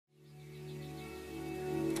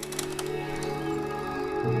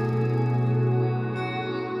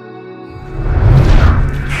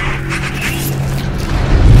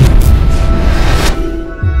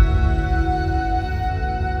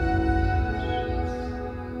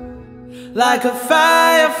like a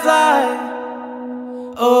firefly,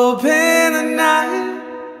 open the night,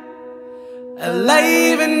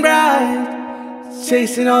 alive and bright,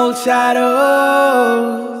 chasing old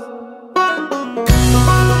shadows.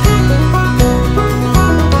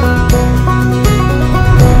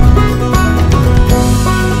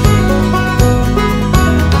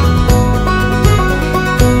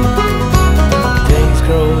 Days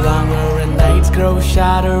grow longer and nights grow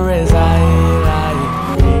shorter as I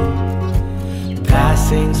lie free,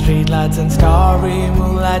 passing streetlights and starry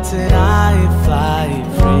moonlights, and I fly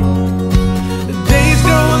free. The days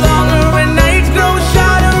grow longer and nights grow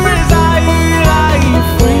shorter as I lie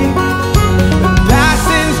free,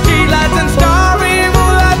 passing streetlights and starry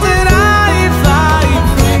moonlights, and I fly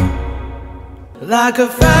free, like a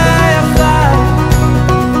firefly,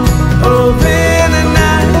 open the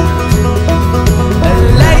night,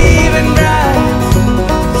 alive and bright,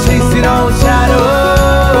 chasing old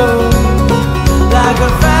shadows, like a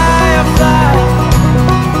firefly,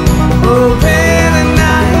 open the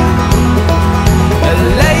night,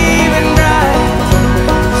 alive and bright,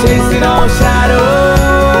 chasing old shadows.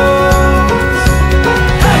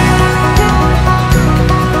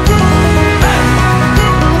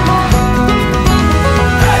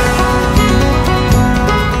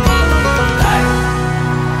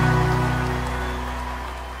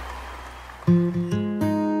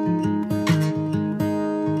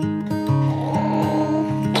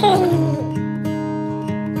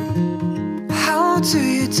 How do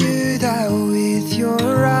you do that with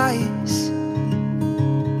your eyes?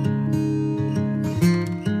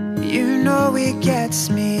 You know it gets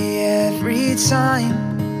me every time.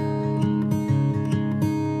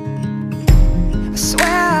 I swear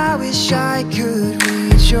I wish I could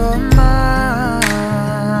read your mind,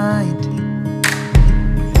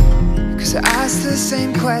 'cause I ask the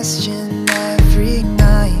same question every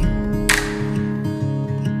night.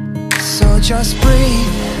 So just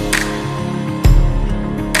breathe.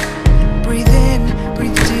 Breathe in,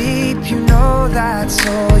 breathe deep, you know that's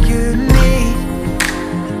all you need.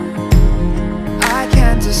 I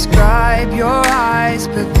can't describe your eyes,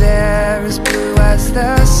 but they're as blue as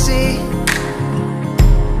the sea.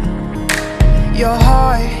 Your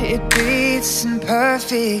heart, it beats in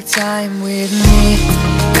perfect time with me.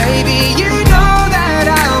 Baby, you know that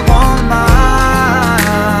I want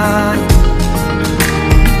mine.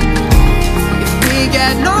 If we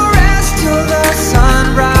get no rest till the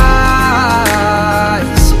sunrise,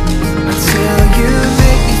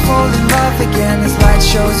 again, as light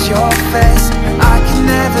shows your face, I can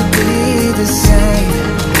never be the same.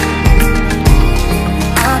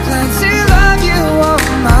 I plan to love you all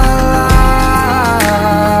my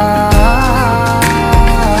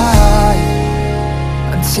life,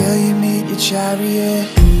 until you meet your chariot.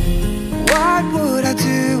 What would I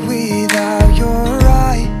do without your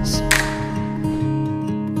eyes?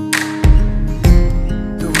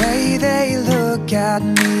 The way they look at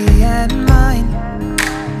me and mine.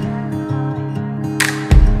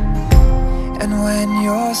 And when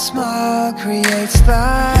your smile creates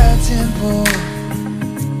that dimple,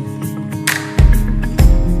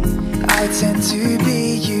 I tend to be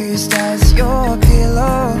used as your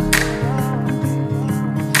pillow.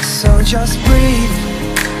 So just breathe.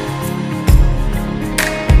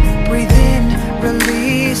 Breathe in,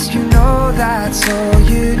 release, you know that's all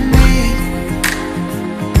you need.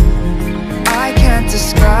 I can't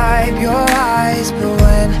describe your eyes, but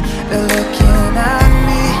when they're looking at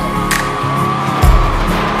me,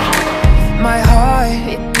 my heart,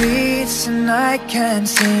 it beats and I can't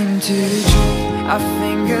seem to dream. Our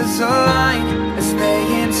fingers align as they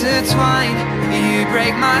intertwine. You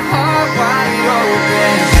break my heart wide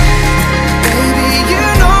open. Baby, you